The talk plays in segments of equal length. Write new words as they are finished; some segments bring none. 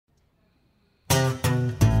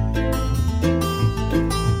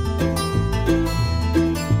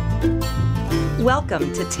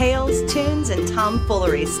Welcome to Tales, Tunes, and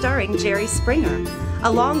Tomfoolery starring Jerry Springer,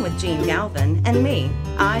 along with Gene Galvin and me.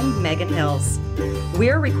 I'm Megan Hills.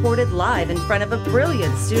 We're recorded live in front of a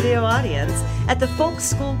brilliant studio audience at the Folk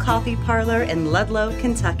School Coffee Parlor in Ludlow,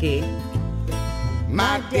 Kentucky.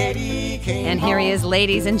 My daddy came And here he is,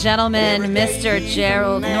 ladies and gentlemen, Mr.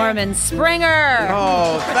 Gerald Norman Springer.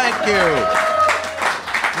 Oh, thank you.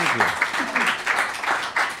 Thank you.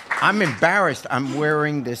 I'm embarrassed. I'm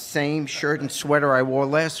wearing the same shirt and sweater I wore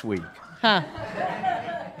last week. Huh.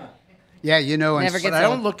 Yeah, you know, Never gets But I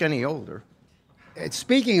old. don't look any older.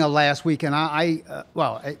 Speaking of last week, and a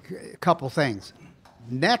couple things.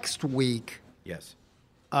 Next week, Yes.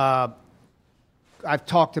 I've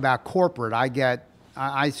talked about corporate.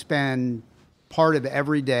 I spend part of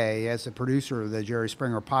every day as a producer of the Jerry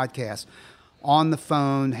Springer podcast on the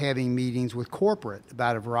phone having meetings with corporate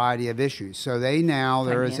about a variety of issues. So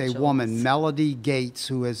there is a woman, Financials. Melody Gates,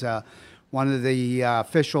 who is one of the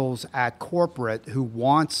officials at corporate who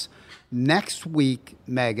wants next week,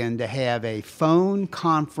 Megan, to have a phone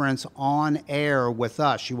conference on air with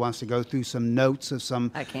us. She wants to go through some notes of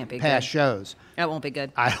some That can't be past good. shows. That won't be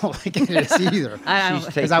good. I don't think it is either.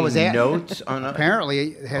 She's taking I was at- notes on us.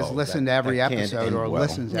 Apparently has Oh, listened to that every can't episode end or well.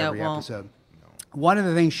 listens to No, it every won't. episode. One of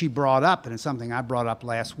the things she brought up, and it's something I brought up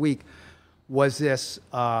last week, was this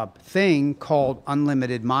thing called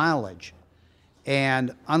unlimited mileage.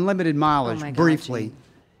 And unlimited mileage, Oh my God, briefly, Gene.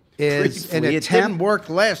 is an Briefly, it didn't attempt work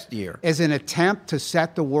last year. is an attempt to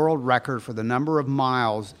set the world record for the number of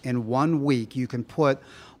miles in 1 week you can put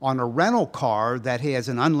on a rental car that has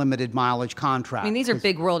an unlimited mileage contract. I mean, these are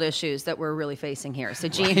big world issues that we're really facing here. So,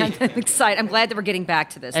 Gene, I'm excited. I'm glad that we're getting back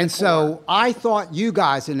to this. And the so core. I thought you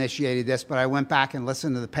guys initiated this, but I went back and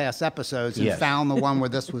listened to the past episodes and Yes. found the one where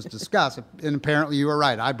this was discussed. And apparently you were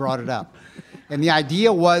right. I brought it up. And the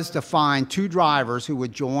idea was to find two drivers who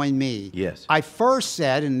would join me. Yes. I first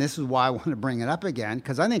said, and this is why I want to bring it up again,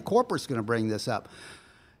 because I think corporate's going to bring this up.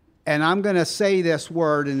 And I'm going to say this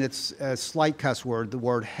word, and it's a slight cuss word, the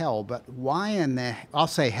word hell, but I'll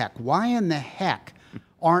say heck. Why in the heck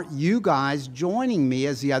aren't you guys joining me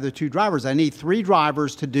as the other two drivers? I need 3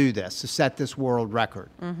 drivers to do this, to set this world record.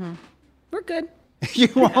 We're good. You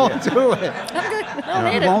won't do it. I'll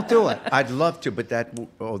hit You it. won't do it. I'd love to, but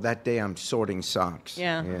that day I'm sorting socks.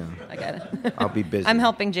 Yeah, I got it. I'll be busy. I'm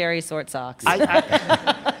helping Jerry sort socks.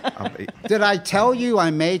 I'll be- Did I tell you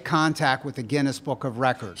I made contact with the Guinness Book of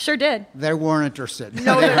Records? Sure did. They weren't interested.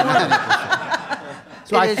 No, they weren't interested.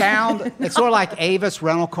 So I found, it's sort of like Avis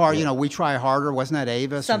rental car. You know, We Try Harder. Wasn't that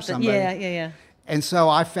Avis or Something. somebody? Yeah. And so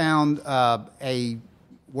I found a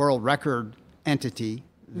world record entity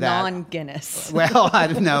that, Non-Guinness. well, I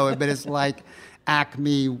don't know, but it's like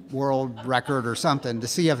Acme World Record or something to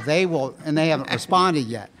see if they will, and they haven't responded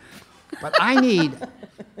yet. But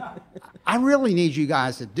I really need you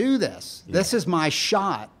guys to do this. Yeah. This is my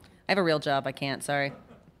shot. I have a real job. I can't. Sorry.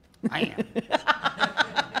 I am.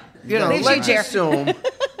 You know, Leaves you, let's Jer. assume.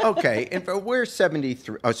 Okay, and we're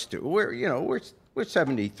 73. Us two. We're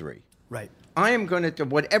 73. Right. I am going to,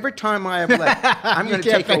 whatever time I have left, I'm going to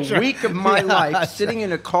can't take picture- a week of my Yeah. life sitting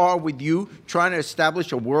in a car with you, trying to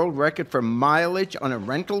establish a world record for mileage on a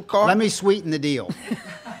rental car. Let me sweeten the deal.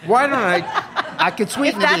 Why don't I? I could If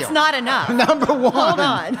sweeten the deal. that's not enough, Number one. hold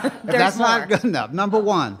on. If There's that's more. not good enough. Number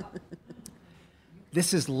one.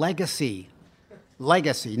 This is legacy.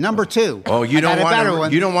 Legacy. Number 2. Oh, you I got don't a want better to.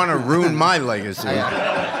 one. You don't want to ruin my legacy.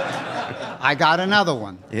 I got another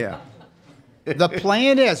one. Yeah. The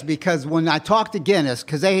plan is, because when I talked to Guinness,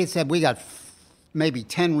 because they said we got maybe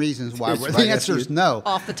 10 reasons why. That's The right. answer is no.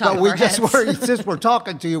 Off the top but of we our just heads. were, since we're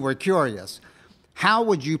talking to you, we're curious. How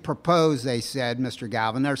would you propose, they said, Mr.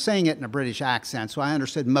 Galvin? They're saying it in a British accent, so I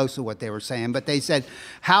understood most of what they were saying. But they said,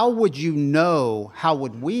 how would we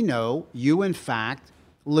know you, in fact,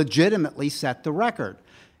 legitimately set the record?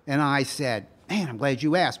 And I said, man, I'm glad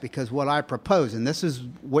you asked, because what I propose, and this is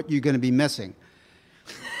what you're going to be missing,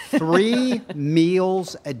 3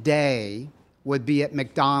 meals a day would be at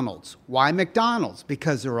McDonald's. Why McDonald's?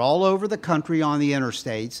 Because they're all over the country on the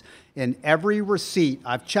interstates, and every receipt,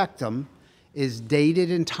 I've checked them, is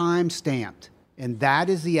dated and time-stamped. And that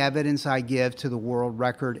is the evidence I give to the world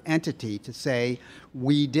record entity to say,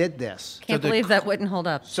 we did this. Can't believe that wouldn't hold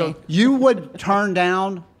up. So- Gene. You would turn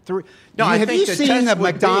down 3... No, I have think you the seen test the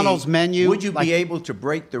would McDonald's be, menu? Would you Like- be able to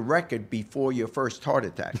break the record before your first heart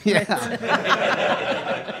attack? Yeah.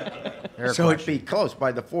 Fair So it'd question. be close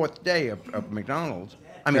by the 4th day of McDonald's.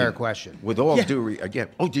 I Fair question. With all due again.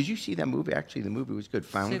 Oh, did you see that movie? Actually, the movie was good.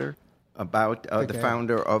 Founder, about the Okay.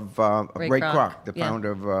 founder of Ray Ray Kroc, the Yeah.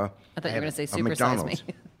 founder of. I thought you were going to say of Super Size Me. McDonald's.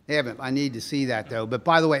 Haven't. I need to see that, though. But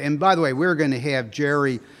by the way, we're going to have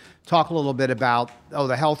Jerry talk a little bit about,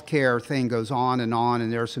 the healthcare thing goes on,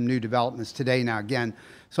 and there are some new developments today. Now, again,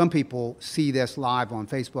 some people see this live on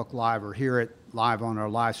Facebook Live or hear it live on our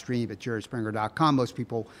live stream at jerryspringer.com. Most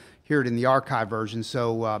people hear it in the archive version,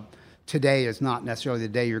 so today is not necessarily the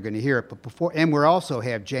day you're going to hear it. But before, and we also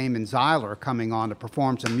have Jamin Zeiler coming on to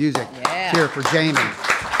perform some music. Yeah. Here for Jamin.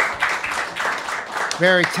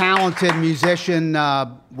 Very talented musician,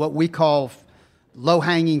 what we call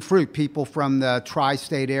low-hanging fruit, people from the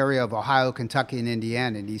tri-state area of Ohio, Kentucky, and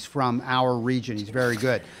Indiana, and he's from our region. He's very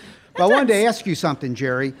good. But I wanted to ask you something,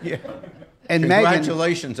 Jerry. Yeah. And Megan,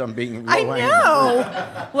 Congratulations on being I low-hanging know.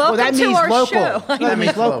 fruit. Welcome that to means our local. show. That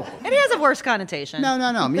means local. It has a worse connotation. No,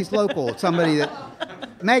 it means local. It's somebody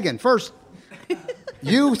that... Megan, first,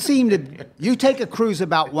 you take a cruise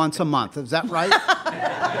about once a month. Is that right?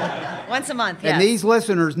 Once a month, yes. And these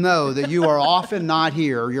listeners know that you are often not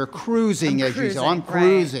here. You're cruising, as you say. I'm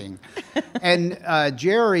cruising. Right. And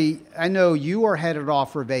Jerry, I know you are headed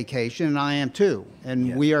off for vacation, and I am too. And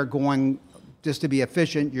Yes. we are going, just to be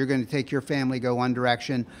efficient, you're going to take your family, go one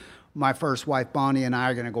direction. My first wife, Bonnie, and I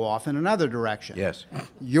are going to go off in another direction. Yes.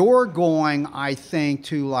 You're going, I think,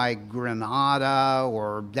 to like Granada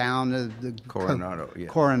or down to the Coronado, yeah.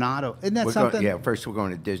 Coronado. Isn't that We're something? first we're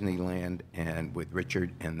going to Disneyland and with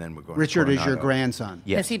Richard, and then we're going Richard to is your Coronado. grandson.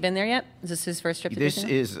 Yes. Has he been there yet? Is this his first trip to This Disneyland?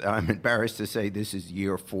 is, I'm embarrassed to say, this is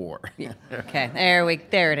year 4. Okay,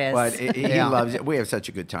 there it is. But he Yeah. loves it. We have such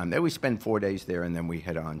a good time there. We spend 4 days there, and then we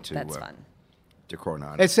head on to That's fun. to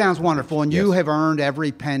Coronado. It sounds wonderful, and you Yes. have earned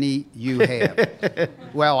every penny you have.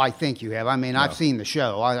 Well, I think you have. I mean, I've seen the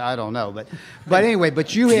show. I don't know, but anyway,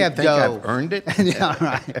 but you have think dough. I've earned it? Yeah,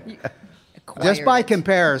 right. Just by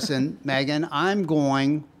comparison, Megan, I'm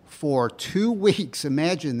going for 2 weeks.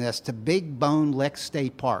 Imagine this, to Big Bone Lick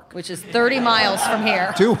State Park. Which is 30 miles from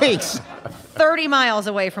here. 2 weeks. 30 miles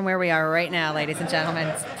away from where we are right now, ladies and gentlemen.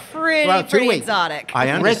 It's pretty, Well, 2 pretty weeks. exotic. I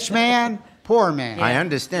understand. Rich man, poor man. I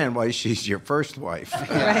understand why she's your first wife.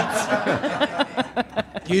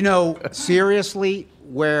 You know, seriously,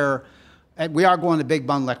 where we are going to Big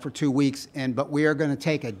Bone Lick for 2 weeks, but we are going to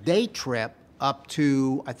take a day trip up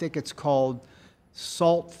to, I think it's called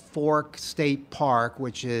Salt Fork State Park,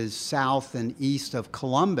 which is south and east of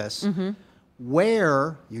Columbus,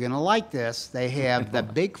 where, you're going to like this, they have the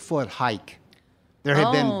Bigfoot hike. There have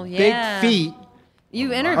Oh, been yeah. big feet,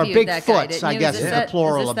 You or interviewed that guy, Bigfoots, didn't I you? guess Is is this the that-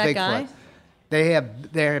 plural is of this that guy? Bigfoot.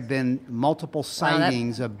 There have been multiple Wow, that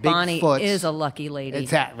sightings of Bonnie Bigfoots. is a lucky lady.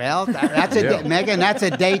 It's that, well, that's a Yeah. Megan. That's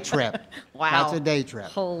a day trip. Wow. That's a day trip.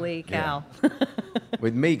 Holy cow.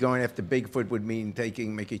 With me, going after Bigfoot would mean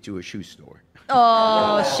taking Mickey to a shoe store.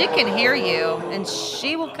 Oh, she can hear you, and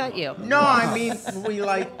she will cut you. No, I mean, we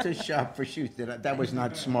like to shop for shoes. That was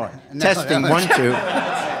not smart. Testing, 1, 2.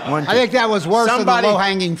 1, 2. I think that was worse Somebody- than the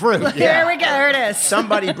low-hanging fruit. There we go. There it is.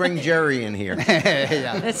 Somebody bring Jerry in here.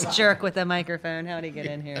 This jerk with the microphone. How'd he get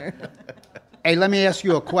in here? Hey, let me ask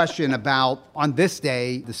you a question about, on this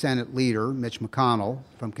day, the Senate leader, Mitch McConnell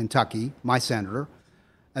from Kentucky, my senator,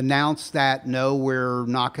 announced that, no, we're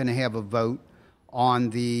not going to have a vote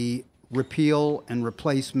on the repeal and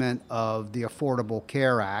replacement of the Affordable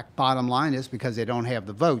Care Act. Bottom line is because they don't have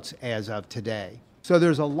the votes as of today. So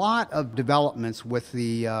there's a lot of developments with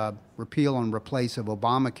the repeal and replace of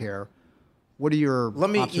Obamacare. What are your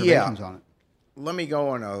observations on it? Let me go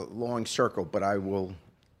on a long circle, but I will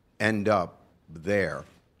end up there.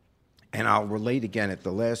 And I'll relate again at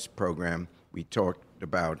the last program. We talked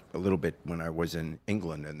about a little bit when I was in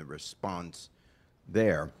England and the response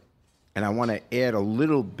there. And I want to add a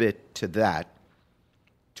little bit to that,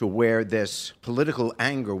 to where this political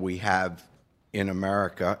anger we have in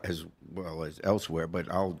America as well as elsewhere,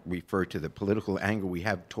 but I'll refer to the political anger we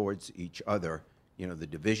have towards each other, you know, the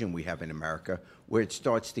division we have in America, where it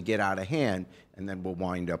starts to get out of hand, and then we'll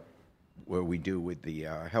wind up where we do with the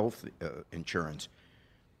health insurance.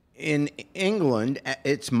 In England,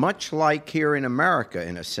 it's much like here in America,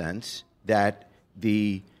 in a sense, that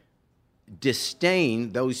the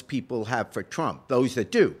disdain those people have for Trump, those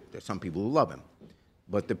that do, there's some people who love him,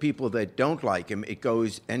 but the people that don't like him, it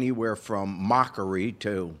goes anywhere from mockery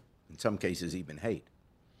to, in some cases, even hate.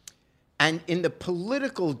 And in the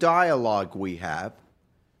political dialogue we have,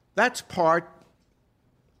 that's part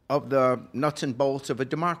of the nuts and bolts of a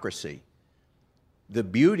democracy. The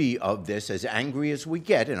beauty of this, as angry as we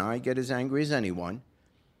get, and I get as angry as anyone,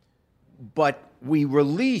 but we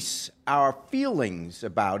release our feelings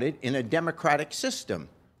about it in a democratic system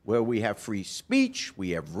where we have free speech,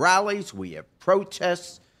 we have rallies, we have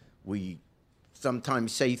protests, we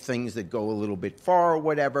sometimes say things that go a little bit far or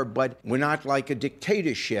whatever, but we're not like a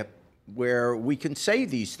dictatorship where we can say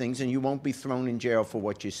these things and you won't be thrown in jail for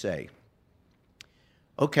what you say.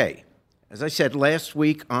 Okay, as I said, last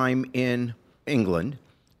week I'm in England,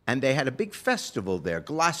 and they had a big festival there,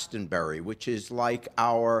 Glastonbury, which is like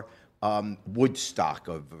our Woodstock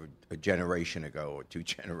of a generation ago or 2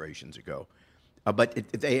 generations ago. But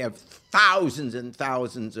they have thousands and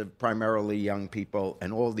thousands of primarily young people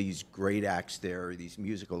and all these great acts there, these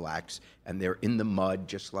musical acts, and they're in the mud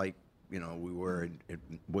just like, we were at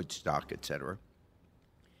Woodstock, et cetera.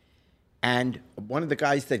 And one of the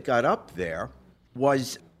guys that got up there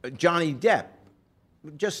was Johnny Depp,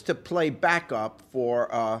 just to play backup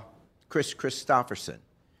for Chris Christopherson.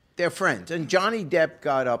 They're friends. And Johnny Depp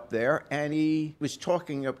got up there, and he was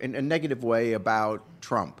talking in a negative way about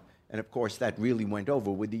Trump. And, of course, that really went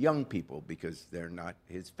over with the young people because they're not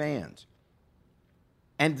his fans.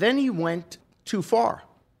 And then he went too far.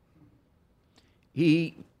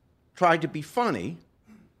 He tried to be funny,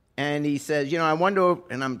 and he says, I wonder,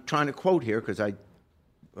 and I'm trying to quote here because I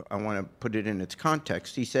want to put it in its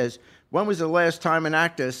context. He says, when was the last time an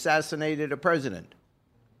actor assassinated a president?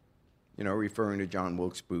 Referring to John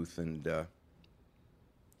Wilkes Booth and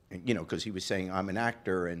because he was saying, I'm an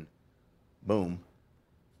actor, and boom.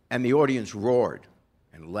 And the audience roared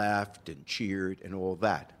and laughed and cheered and all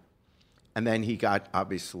that. And then he got,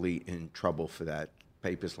 obviously, in trouble for that.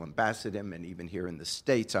 Papers lambasted him, and even here in the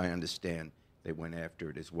States, I understand, they went after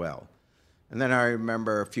it as well. And then I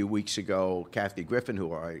remember a few weeks ago, Kathy Griffin,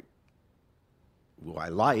 who I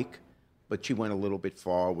like, but she went a little bit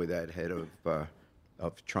far with that head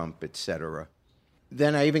of Trump, et cetera.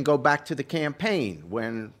 Then I even go back to the campaign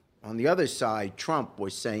when, on the other side, Trump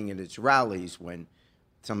was saying in his rallies when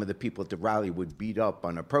some of the people at the rally would beat up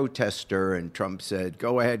on a protester, and Trump said,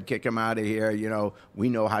 go ahead, kick him out of here. We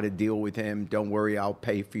know how to deal with him. Don't worry, I'll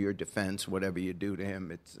pay for your defense, whatever you do to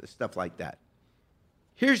him. It's stuff like that.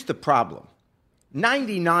 Here's the problem.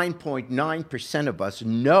 99.9% of us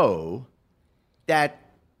know that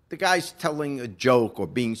the guy's telling a joke or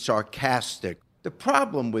being sarcastic. The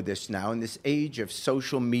problem with this now, in this age of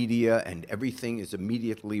social media and everything is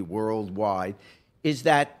immediately worldwide, is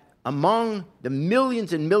that among the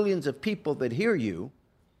millions and millions of people that hear you,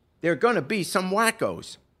 there are going to be some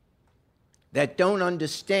wackos that don't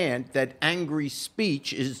understand that angry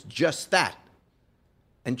speech is just that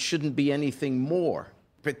and shouldn't be anything more.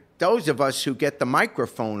 But those of us who get the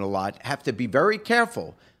microphone a lot have to be very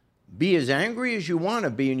careful. Be as angry as you want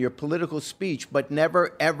to be in your political speech, but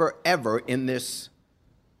never, ever, ever in this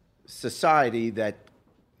society that,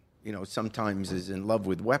 sometimes is in love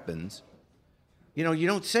with weapons. You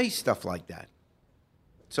don't say stuff like that.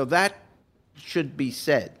 So that should be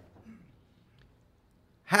said.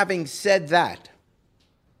 Having said that,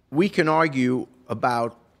 we can argue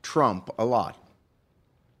about Trump a lot.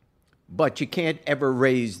 But you can't ever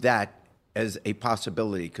raise that as a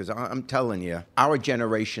possibility, because I'm telling you, our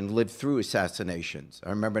generation lived through assassinations. I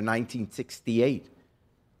remember 1968,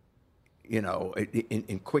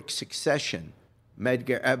 in quick succession.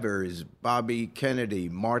 Medgar Evers, Bobby Kennedy,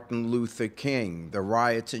 Martin Luther King, the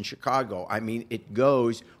riots in Chicago. I mean, it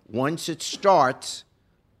goes, once it starts,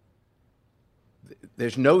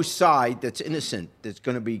 there's no side that's innocent. There's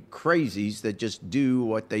going to be crazies that just do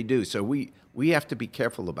what they do. So we have to be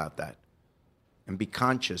careful about that and be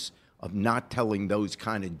conscious of not telling those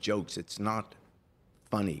kind of jokes. It's not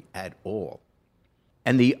funny at all.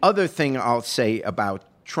 And the other thing I'll say about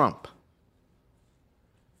Trump,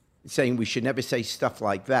 saying we should never say stuff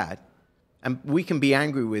like that. And we can be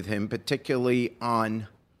angry with him, particularly on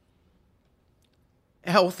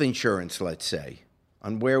health insurance, let's say,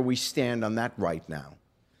 on where we stand on that right now.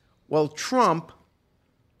 Well, Trump,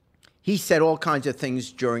 he said all kinds of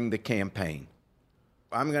things during the campaign.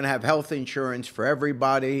 I'm going to have health insurance for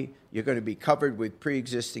everybody. You're going to be covered with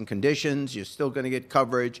pre-existing conditions. You're still going to get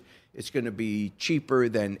coverage. It's going to be cheaper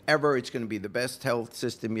than ever. It's going to be the best health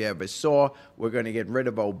system you ever saw. We're going to get rid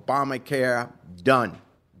of Obamacare. Done.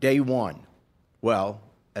 Day one. Well,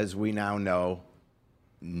 as we now know,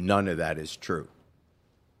 none of that is true.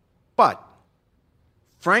 But,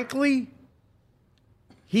 frankly,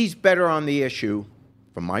 he's better on the issue,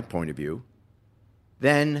 from my point of view,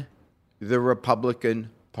 than the Republican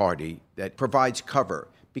Party that provides cover.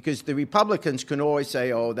 Because the Republicans can always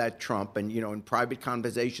say, oh, that Trump. And, in private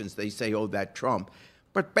conversations, they say, oh, that Trump.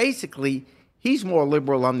 But basically, he's more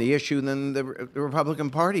liberal on the issue than the Republican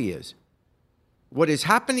Party is. What is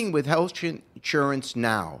happening with health insurance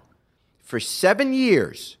now, for 7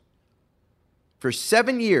 years,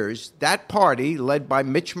 that party, led by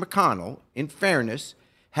Mitch McConnell, in fairness,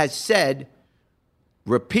 has said,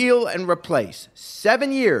 repeal and replace.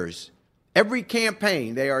 7 years. Every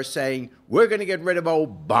campaign, they are saying, we're going to get rid of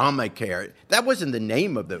Obamacare. That wasn't the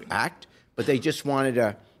name of the act, but they just wanted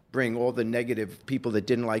to bring all the negative people that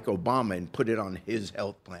didn't like Obama and put it on his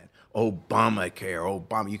health plan. Obamacare,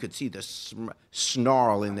 Obama. You could see the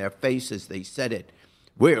snarl in their faces. They said it.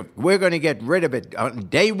 We're going to get rid of it on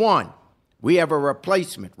day one. We have a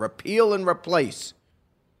replacement, repeal and replace.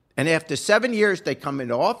 And after 7 years, they come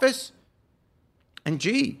into office, and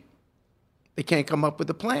they can't come up with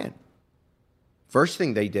a plan. First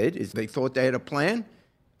thing they did is they thought they had a plan,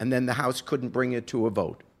 and then the House couldn't bring it to a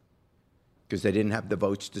vote because they didn't have the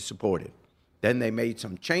votes to support it. Then they made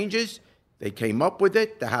some changes. They came up with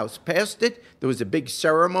it. The House passed it. There was a big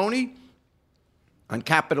ceremony on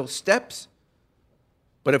Capitol steps.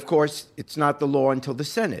 But, of course, it's not the law until the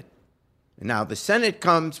Senate. And now the Senate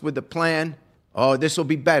comes with a plan. Oh, this will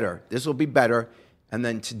be better. This will be better. And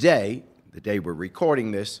then today, the day we're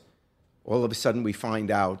recording this, all of a sudden we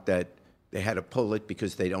find out that they had to pull it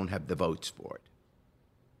because they don't have the votes for it.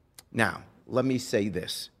 Now, let me say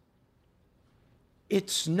this.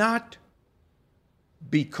 It's not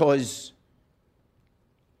because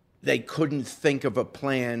they couldn't think of a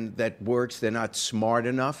plan that works, they're not smart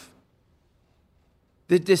enough.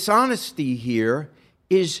 The dishonesty here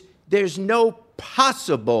is there's no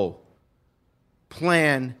possible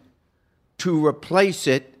plan to replace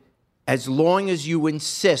it as long as you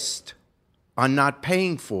insist on not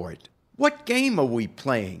paying for it. What game are we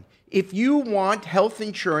playing? If you want health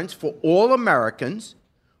insurance for all Americans,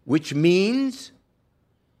 which means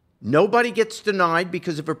nobody gets denied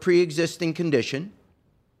because of a pre-existing condition,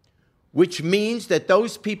 which means that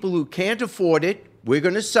those people who can't afford it, we're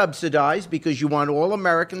going to subsidize because you want all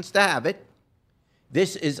Americans to have it.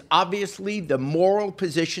 This is obviously the moral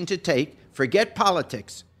position to take. Forget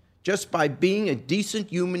politics. Just by being a decent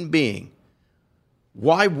human being,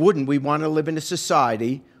 why wouldn't we want to live in a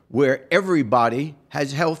society where everybody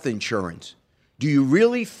has health insurance? Do you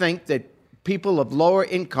really think that people of lower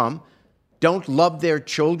income don't love their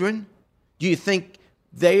children? Do you think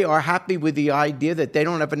they are happy with the idea that they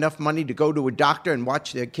don't have enough money to go to a doctor and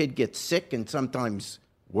watch their kid get sick and sometimes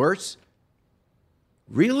worse?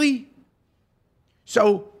 Really?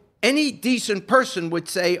 So any decent person would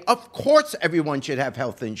say, of course everyone should have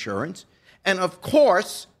health insurance, and of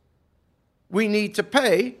course we need to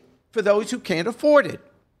pay for those who can't afford it.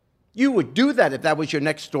 You would do that if that was your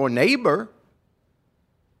next door neighbor.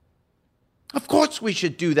 Of course we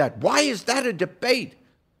should do that. Why is that a debate?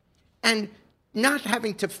 And not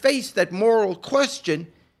having to face that moral question,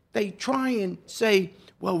 they try and say,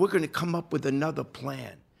 well, we're going to come up with another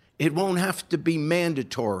plan. It won't have to be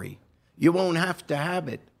mandatory. You won't have to have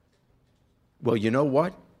it. Well, you know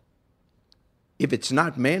what? If it's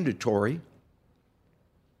not mandatory,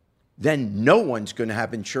 then no one's going to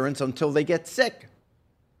have insurance until they get sick.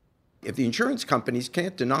 If the insurance companies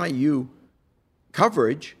can't deny you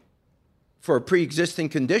coverage for a pre-existing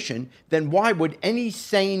condition, then why would any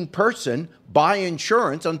sane person buy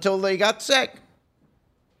insurance until they got sick?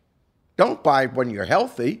 Don't buy it when you're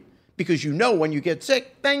healthy, because you know when you get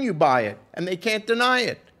sick, then you buy it, and they can't deny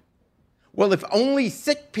it. Well, if only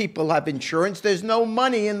sick people have insurance, there's no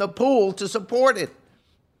money in the pool to support it.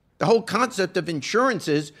 The whole concept of insurance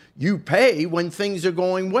is you pay when things are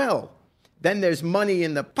going well. Then there's money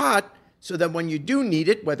in the pot so that when you do need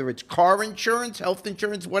it, whether it's car insurance, health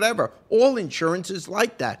insurance, whatever, all insurance is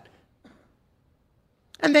like that.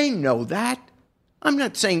 And they know that. I'm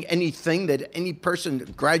not saying anything that any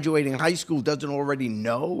person graduating high school doesn't already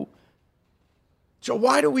know. So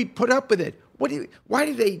why do we put up with it? Why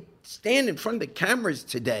do they stand in front of the cameras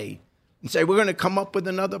today and say, we're going to come up with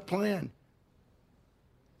another plan?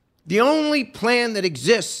 The only plan that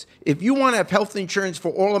exists, if you want to have health insurance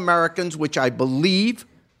for all Americans, which I believe,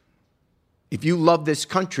 if you love this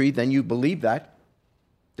country, then you believe that.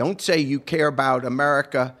 Don't say you care about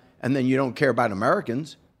America and then you don't care about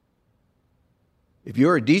Americans. If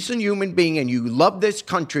you're a decent human being and you love this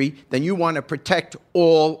country, then you want to protect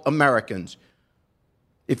all Americans.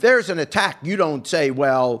 If there's an attack, you don't say,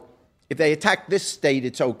 well, if they attack this state,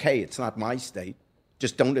 it's okay. It's not my state.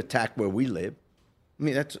 Just don't attack where we live. I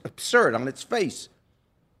mean, that's absurd on its face.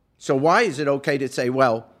 So why is it okay to say,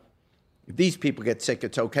 well, if these people get sick,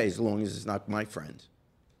 it's okay as long as it's not my friends?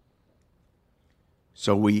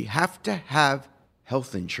 So we have to have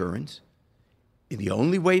health insurance. And the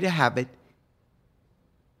only way to have it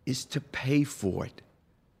is to pay for it.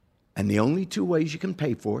 And the only two ways you can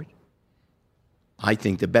pay for it, I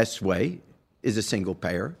think the best way is a single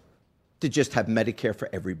payer, to just have Medicare for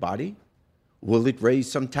everybody. Will it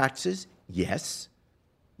raise some taxes? Yes.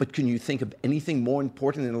 But can you think of anything more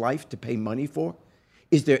important in life to pay money for?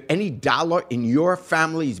 Is there any dollar in your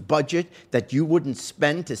family's budget that you wouldn't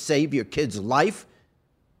spend to save your kid's life?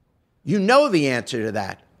 You know the answer to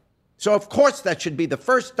that. So, of course, that should be the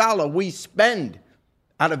first dollar we spend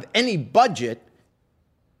out of any budget,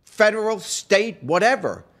 federal, state,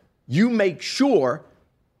 whatever. You make sure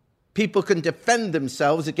people can defend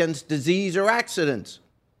themselves against disease or accidents.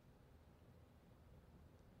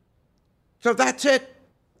 So that's it.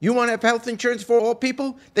 You want to have health insurance for all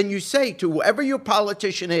people? Then you say to whoever your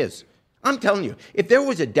politician is, I'm telling you, if there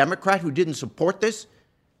was a Democrat who didn't support this,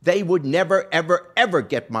 they would never, ever, ever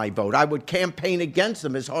get my vote. I would campaign against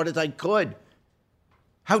them as hard as I could.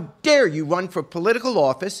 How dare you run for political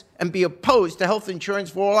office and be opposed to health insurance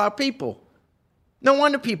for all our people? No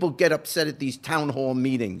wonder people get upset at these town hall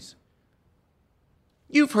meetings.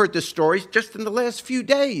 You've heard the stories just in the last few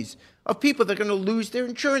days of people that are going to lose their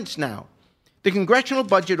insurance now. The Congressional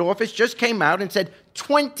Budget Office just came out and said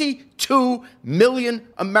 22 million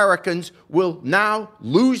Americans will now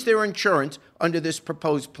lose their insurance under this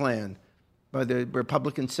proposed plan by the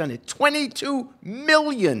Republican Senate. 22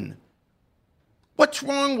 million. What's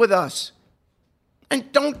wrong with us?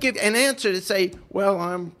 And don't give an answer to say,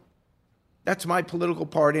 well, that's my political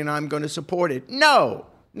party and I'm going to support it. No,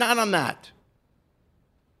 not on that.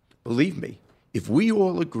 Believe me, if we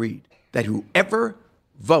all agreed that whoever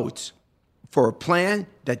votes for a plan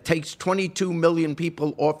that takes 22 million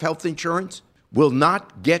people off health insurance will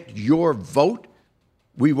not get your vote,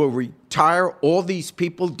 we will retire all these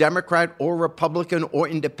people, Democrat or Republican or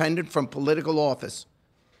independent, from political office.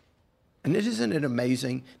 And isn't it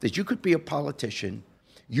amazing that you could be a politician,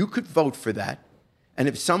 you could vote for that, and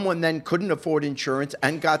if someone then couldn't afford insurance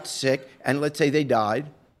and got sick, and let's say they died,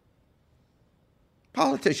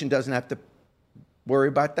 politician doesn't have to worry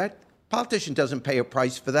about that. Politician doesn't pay a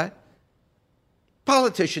price for that.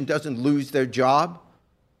 Politician doesn't lose their job,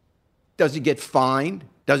 doesn't get fined,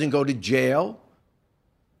 doesn't go to jail.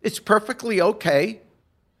 It's perfectly okay.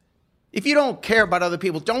 If you don't care about other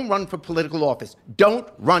people, don't run for political office. Don't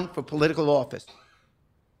run for political office.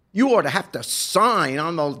 You ought to have to sign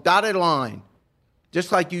on the dotted line,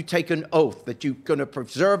 just like you take an oath that you're going to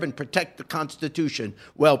preserve and protect the Constitution.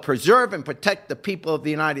 Well, preserve and protect the people of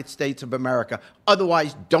the United States of America.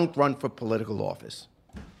 Otherwise, don't run for political office.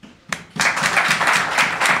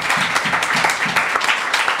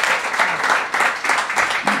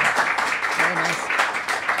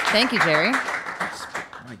 Thank you, Jerry.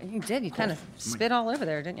 You did. You kind of spit all over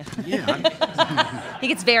there, didn't you? Yeah. He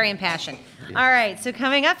gets very impassioned. All right. So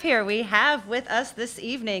coming up here, we have with us this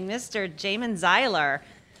evening Mr. Jamin Zeiler.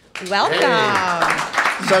 Welcome.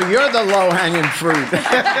 Hey. So you're the low-hanging fruit.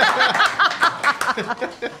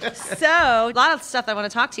 So a lot of stuff I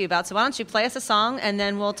want to talk to you about. So why don't you play us a song, and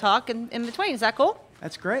then we'll talk in between. Is that cool?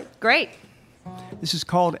 That's great. Great. This is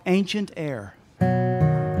called Ancient Air.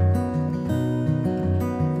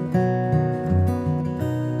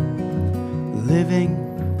 Living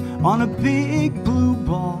on a big blue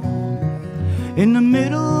ball in the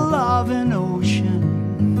middle of an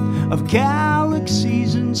ocean of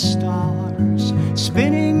galaxies and stars,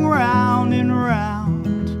 spinning round and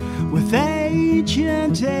round with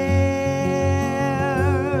ancient air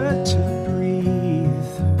to breathe.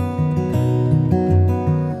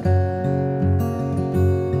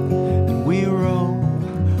 And we row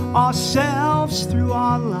ourselves through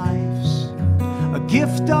our lives, a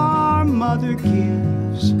gift our mother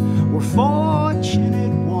gives. We're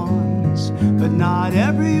fortunate ones, but not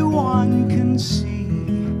everyone can see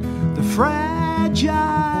the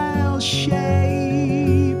fragile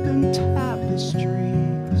shape and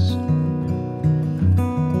tapestries.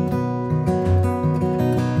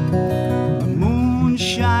 The moon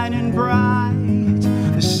shining bright,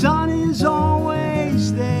 the sun is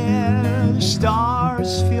always there, the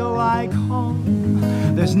stars feel like home.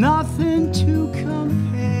 There's nothing to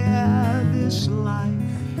compare this life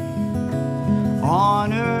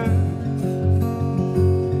on earth.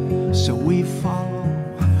 So we follow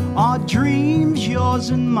our dreams, yours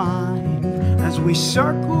and mine, as we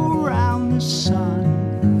circle round the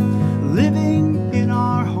sun, living in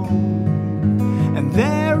our home. And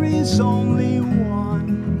there is only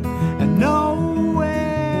one, and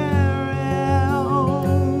nowhere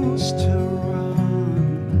else to run.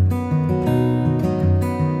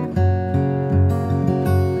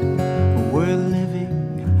 We're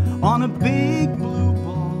living on a big blue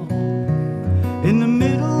ball in the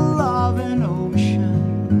middle of an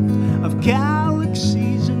ocean of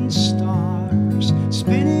galaxies and stars,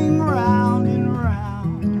 spinning round and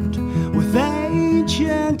round with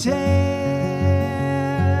ancient air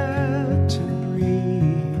to breathe.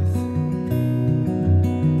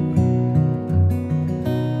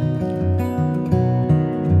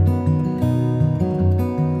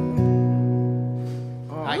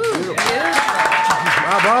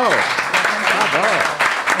 Bravo.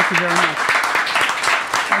 you very much.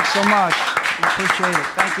 Thanks so much. I appreciate it.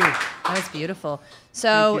 Thank you. That was beautiful.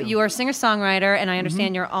 So Thank you. you are a singer-songwriter, and I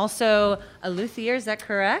understand you're also a luthier. Is that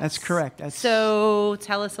correct? That's correct. So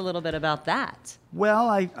tell us a little bit about that. Well,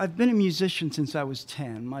 I've been a musician since I was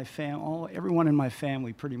 10. Everyone in my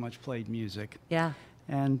family pretty much played music. Yeah.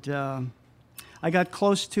 And I got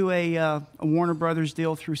close to a Warner Brothers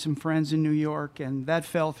deal through some friends in New York, and that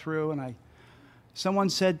fell through. And someone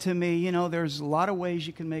said to me, you know, there's a lot of ways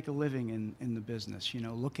you can make a living in the business. You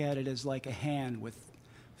know, look at it as like a hand with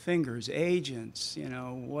fingers, agents, you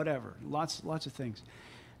know, whatever, lots of things.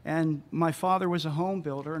 And my father was a home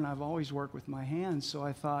builder, and I've always worked with my hands, so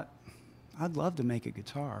I thought, I'd love to make a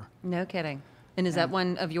guitar. No kidding. And is that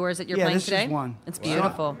one of yours that you're Yeah, playing this today? is one. It's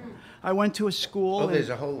beautiful. I went to a school. Oh, there's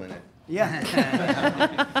a hole in it.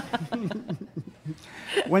 Yeah.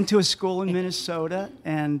 Went to a school in Minnesota,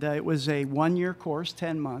 and it was a one-year course,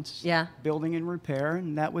 10 months. Yeah. Building and repair,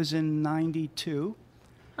 and that was in '92.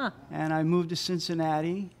 Huh. And I moved to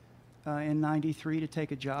Cincinnati in '93 to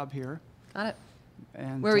take a job here. Got it.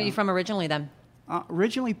 And Where were you from originally then?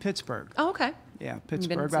 Originally Pittsburgh. Oh, okay. Yeah, been in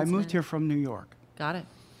Pittsburgh. I moved Cincinnati. here from New York. Got it.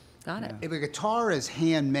 Got it. If a guitar is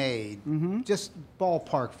handmade, just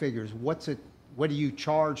ballpark figures, what do you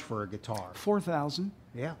charge for a guitar? $4,000,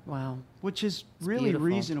 Yeah. Wow. which is really beautiful.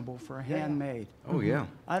 reasonable for a handmade. Oh, yeah.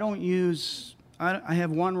 I don't use. I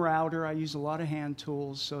have one router. I use a lot of hand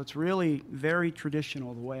tools, so it's really very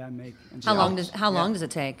traditional the way I make. And How sell. long does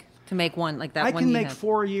it take to make one like that? I one can you make have?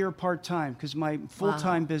 4 a year part time because my full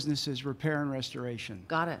time business is repair and restoration.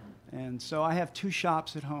 Got it. And so I have 2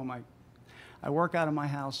 shops at home. I work out of my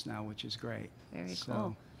house now, which is great. Very So,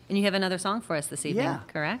 cool. And you have another song for us this evening, Yeah.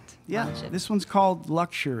 correct? Yeah, Launch it. this one's called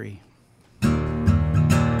Luxury.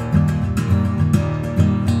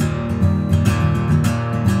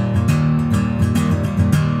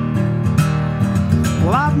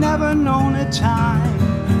 Well, I've never known a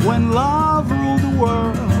time when love ruled the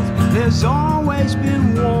world. There's always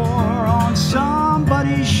been war on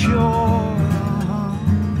somebody's shore.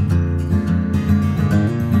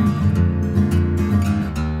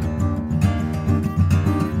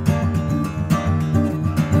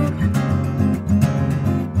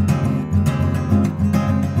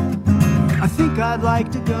 I think I'd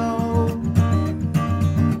like to go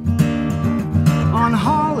on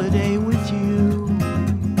holiday with you.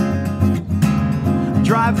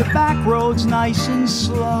 Drive the back roads nice and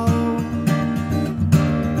slow.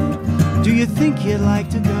 Do you think you'd like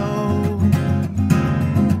to go?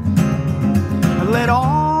 Let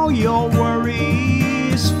all your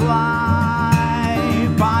worries fly.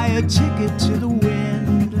 Buy a ticket to the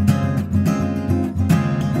wind.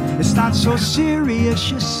 It's not so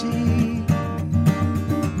serious, you see.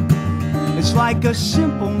 It's like a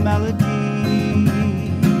simple melody.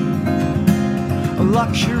 A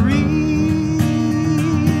luxury,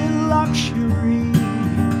 luxury.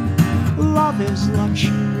 Love is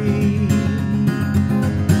luxury.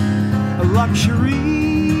 A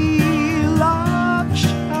luxury,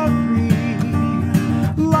 luxury.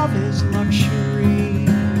 Love is luxury.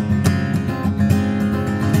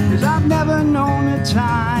 'Cause I've never known a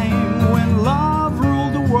time when love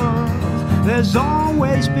ruled the world. There's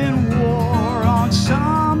always been war on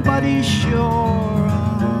somebody's shore.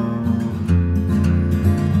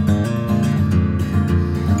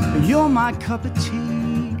 You're my cup of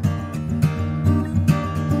tea,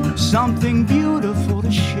 something beautiful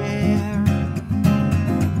to share,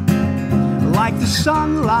 like the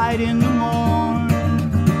sunlight in the morn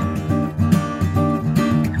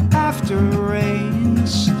after a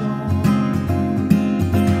rainstorm.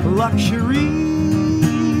 Luxury,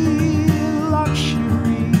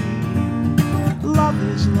 luxury, love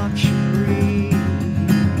is luxury.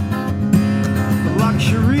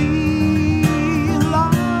 Luxury,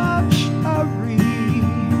 luxury,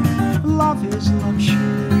 love is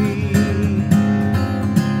luxury.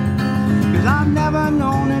 'Cause I've never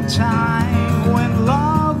known a time when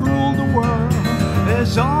love ruled the world.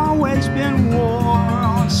 There's always been war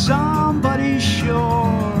on somebody's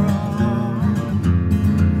shore.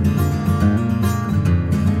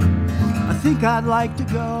 I think I'd like to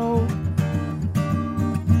go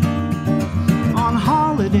on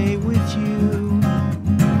holiday with you.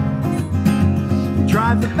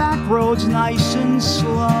 Drive the back roads nice and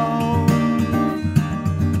slow.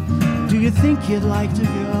 Do you think you'd like to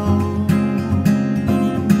go?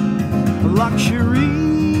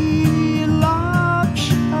 Luxury,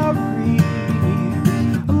 luxury.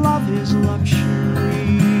 Love is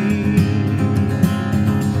luxury.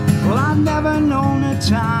 Well, I've never known a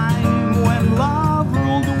time when love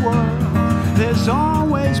ruled the world. There's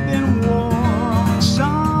always been war on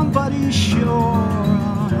somebody's shore.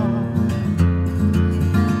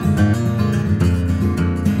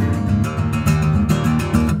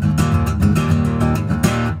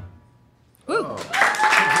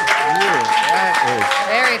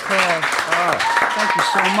 Thank you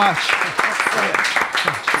so much.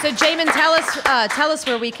 So, Jamin, tell us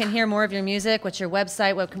where we can hear more of your music. What's your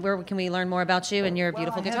website? Where can we learn more about you and your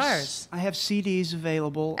beautiful guitars? I have CDs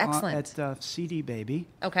available Excellent. at CD Baby.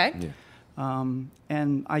 Okay. Yeah.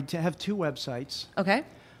 And I have 2 websites. Okay.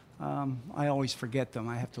 I always forget them.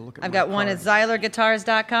 I have to look at I've my got one at card.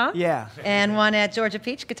 XylerGuitars.com. Yeah. And one at Georgia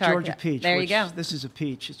Peach Guitar. Georgia Peach. There you which go. This is a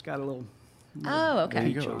peach. It's got a little... Oh, okay. There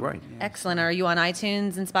you go. Right. Excellent. Are you on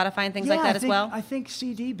iTunes and Spotify and things Yeah, like that as well? I think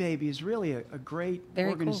CD Baby is really a great Very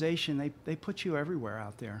cool. organization. They put you everywhere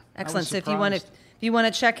out there. I was Excellent. So if you want to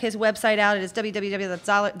surprised. check his website out, it is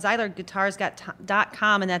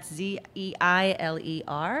www.xylerguitars.com, and that's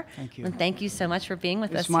Zeiler. Thank you. And thank you so much for being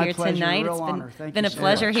with It's us my here pleasure, tonight. real It's honor. Thank been you a so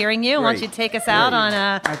pleasure much. hearing you. Why don't you Great. take us out on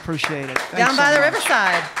I appreciate it. Thanks down by so the much.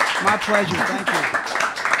 riverside? My pleasure. Thank you.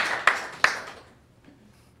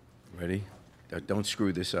 Ready? Don't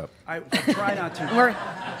screw this up. I try not to.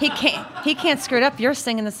 He can't screw it up. You're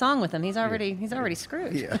singing the song with him. He's already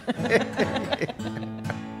screwed. Yeah.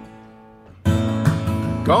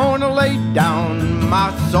 Gonna lay down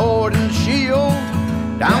my sword and shield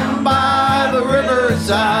down by the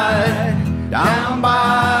riverside, down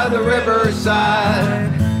by the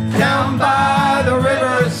riverside, down by the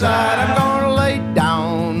riverside. I'm gonna lay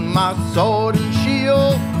down my sword and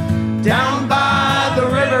shield down by the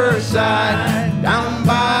riverside, down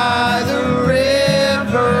by the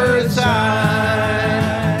riverside.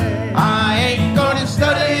 I ain't gonna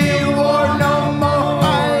study war no more.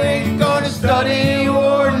 I ain't gonna study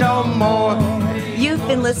war no more. You've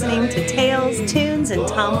been listening to Tales, Tunes, and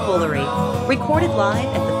Tomfoolery, recorded live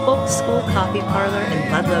at the Folk School Coffee Parlor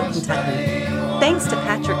in Ludlow, Kentucky. Thanks to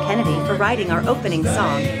Patrick Kennedy for writing our opening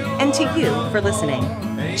song, and to you for listening.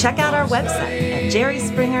 Check out our website at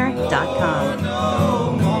jerryspringer.com.